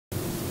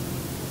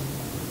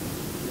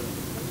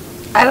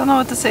I don't know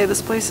what to say,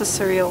 this place is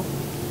surreal.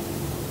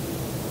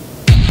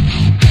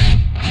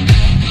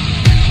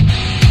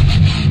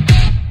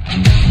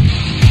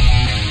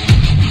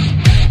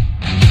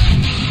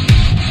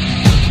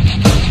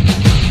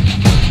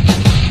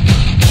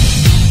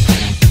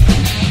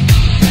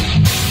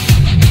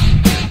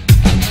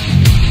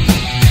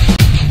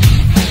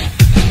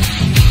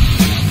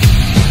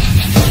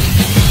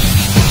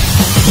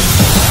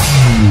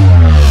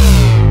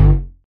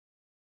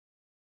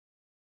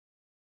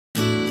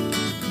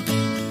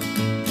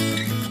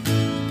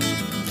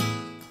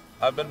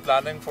 I've been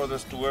planning for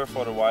this tour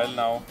for a while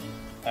now,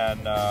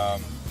 and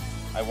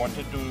I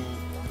wanted to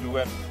do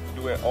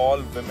an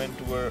all-women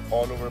tour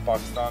all over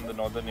Pakistan, the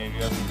northern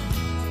areas.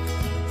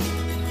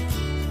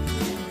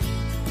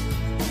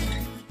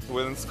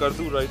 We're in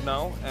Skardu right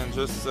now and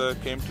just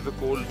came to the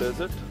cold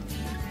desert,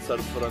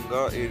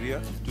 Sarfaranga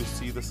area, to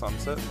see the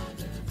sunset,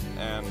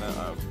 and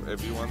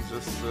everyone's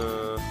just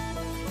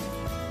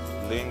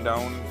laying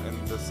down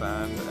in the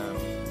sand and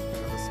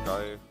in the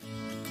sky.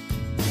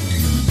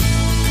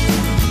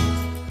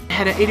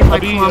 Had an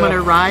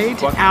 85-kilometer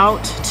ride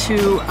out to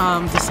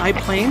the side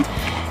plain,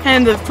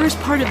 and the first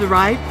part of the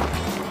ride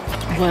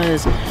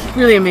was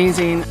really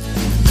amazing.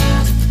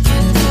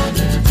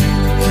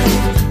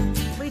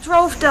 We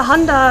drove the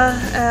Honda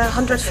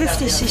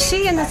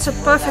 150cc, and it's a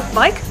perfect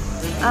bike.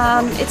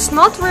 It's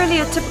not really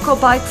a typical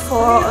bike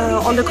for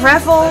on the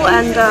gravel,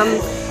 and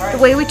the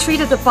way we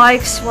treated the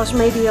bikes was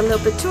maybe a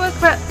little bit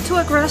too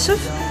aggressive,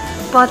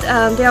 but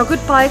they are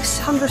good bikes.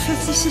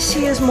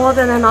 150cc is more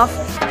than enough.